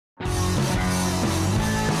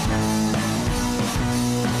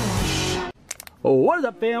What is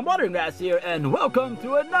up, fam? Wandering Grass here, and welcome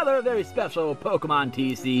to another very special Pokemon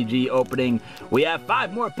TCG opening. We have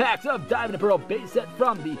 5 more packs of Diamond and Pearl base set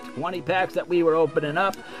from the 20 packs that we were opening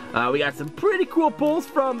up. We got some pretty cool pulls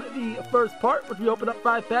from the first part, which we opened up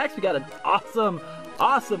 5 packs. We got an awesome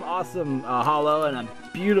holo and a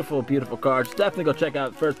beautiful card. So definitely go check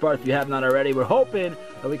out the first part if you have not already. We're hoping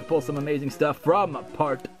that we can pull some amazing stuff from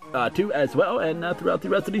part 2 as well, and throughout the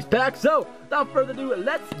rest of these packs. So without further ado,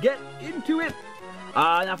 let's get into it.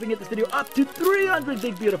 Now if we can get this video up to 300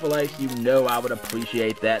 big beautiful likes, you know I would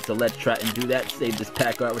appreciate that. So let's try and do that. Save this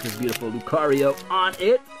pack art with this beautiful Lucario on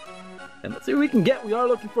it. And let's see what we can get. We are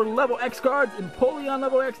looking for level X cards. Empoleon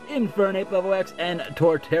level X, Infernape level X, and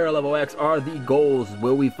Torterra level X are the goals.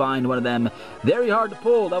 Will we find one of them? Very hard to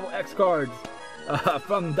pull level X cards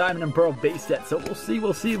from Diamond and Pearl base set. So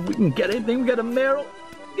we'll see if we can get anything. We got a Meryl,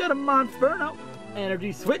 we got a Monferno,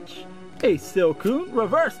 Energy Switch, a Silcoon.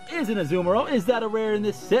 Reverse is an Azumarill. Is that a rare in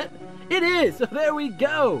this set? It is! So there we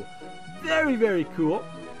go! Very cool.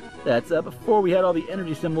 That's before we had all the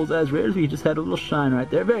energy symbols as rares. We just had a little shine right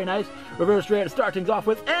there. Very nice. Reverse rare to start things off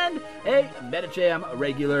with. And a Medicham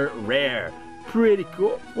regular rare. Pretty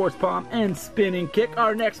cool. Force Palm and Spinning Kick.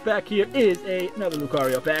 Our next pack here is another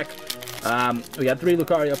Lucario pack. We got 3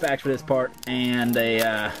 Lucario packs for this part. And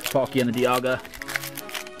a Palkia and a Dialga.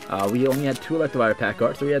 We only had 2 Electivire pack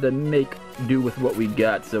arts, so we had to make do with what we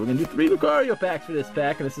got. So we're going to do 3 Lucario packs for this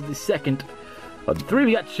pack, and this is the second of the 3.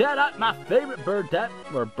 We got Chatot, my favorite bird type,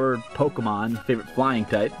 or bird Pokemon, favorite flying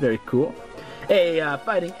type. Very cool. A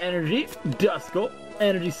Fighting Energy, Duskull,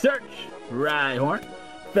 Energy Search, Rhyhorn,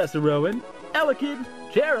 Professor Rowan, Elekid,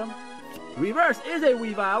 Cherim. Reverse is a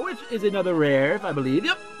Weavile, which is another rare, if I believe.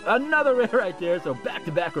 Yep, another rare right there. So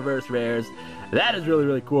back-to-back reverse rares. That is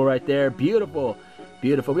really cool right there. Beautiful.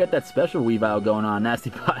 Beautiful. We got that special Weavile going on. Nasty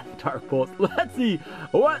Pot, Dark Pulse. Let's see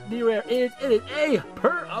what the rare is. It is a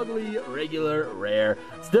Purugly regular rare.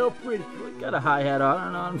 Still pretty cool. Got a high hat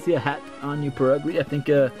on. I don't see a hat on you, Purugly. I think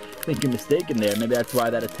you're mistaken there. Maybe that's why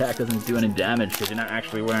that attack doesn't do any damage, because you're not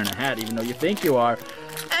actually wearing a hat, even though you think you are.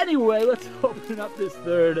 Anyway, let's open up this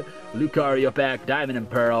third Lucario pack, Diamond and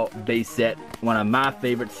Pearl base set. One of my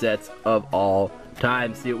favorite sets of all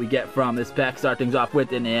time. See what we get from this pack. Start things off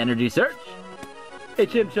with an Energy Search, a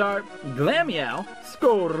Chimchar, Glameow,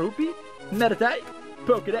 Skorupi, Meditite,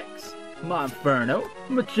 Pokedex, Monferno,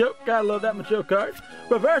 Machoke. Gotta love that Machoke card.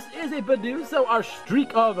 Reverse is a Bidoof, so our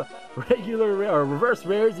streak of regular or reverse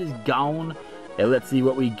rares is gone. And let's see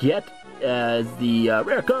what we get as the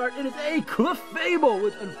rare card. It is a Clefable,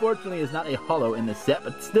 which unfortunately is not a holo in this set,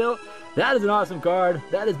 but still, that is an awesome card.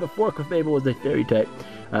 That is before Clefable was a fairy type.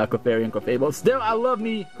 Clefairy and Clefable. Still, I love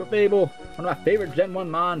me Clefable. One of my favorite Gen 1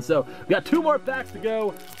 Mons. So, we got 2 more packs to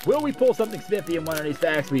go. Will we pull something spiffy in one of these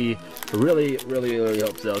packs? We really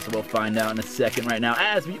hope so. So, we'll find out in a second right now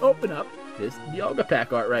as we open up this Dialga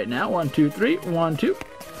pack art right now. 1, 2, 3. 1, 2.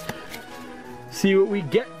 See what we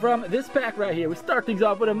get from this pack right here. We start things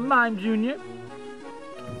off with a Mime Jr.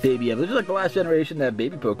 Baby Evolution, like the last generation, that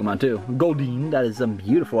baby Pokemon too. Goldeen, that is some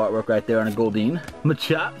beautiful artwork right there on a Goldeen.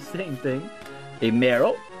 Machop, same thing. A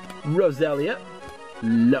Meryl, Roselia,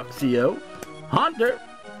 Luxio, Haunter,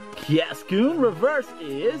 Cascoon. Reverse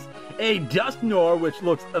is a Dusknoir, which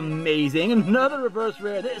looks amazing. Another reverse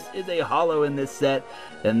rare. This is a holo in this set,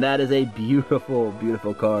 and that is a beautiful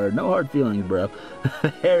card. No hard feelings, bro.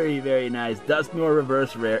 Very nice. Dusknoir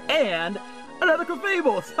reverse rare, and another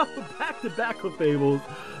Clefable. So back-to-back Clefables.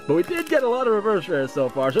 But we did get a lot of reverse rares so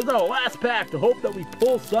far, so it's our last pack to hope that we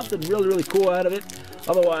pull something really cool out of it.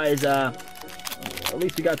 Otherwise, at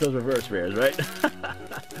least we got those reverse rares, right?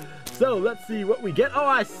 So let's see what we get. Oh,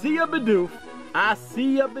 I see a Bidoof. I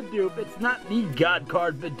see a Bidoof. It's not the God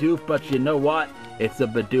card Bidoof, but you know what? It's a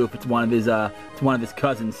Bidoof. It's one of his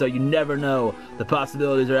cousins. So you never know. The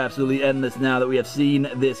possibilities are absolutely endless now that we have seen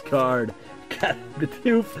this card. Got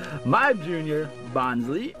Bidoof, Mime Jr.,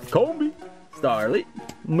 Bonsley, Combi, Starly,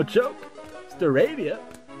 Machoke, Staravia,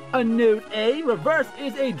 a Note A. Reverse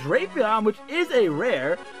is a Drapion, which is a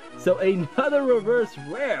rare. So another reverse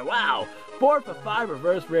rare. Wow. 4 for 5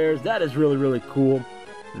 reverse rares. That is really cool.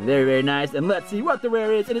 Very nice. And let's see what the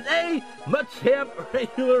rare is. It is a Machamp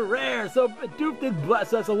regular rare. So Bidoof did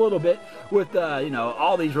bless us a little bit with,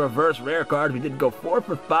 all these reverse rare cards. We did go 4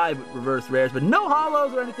 for 5 reverse rares, but no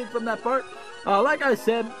holos or anything from that part. Like I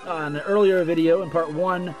said in an earlier video, in part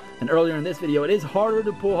 1, and earlier in this video, it is harder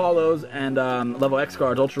to pull holos and level X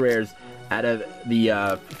cards, ultra rares, out of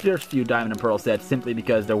the first few Diamond and Pearl sets, simply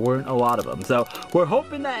because there weren't a lot of them. So we're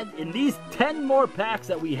hoping that in these 10 more packs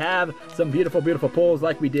that we have some beautiful pulls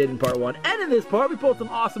like we did in part 1. And in this part, we pulled some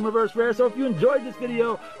awesome reverse rares. So if you enjoyed this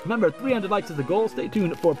video, remember 300 likes is the goal. Stay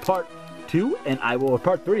tuned for part 2, and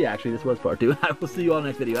part 3 actually, this was part 2. I will see you all in the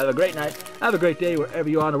next video. Have a great night, have a great day wherever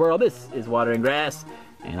you are in the world. This is Watering Grass,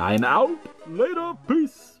 and I am out. Later,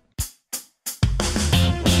 peace.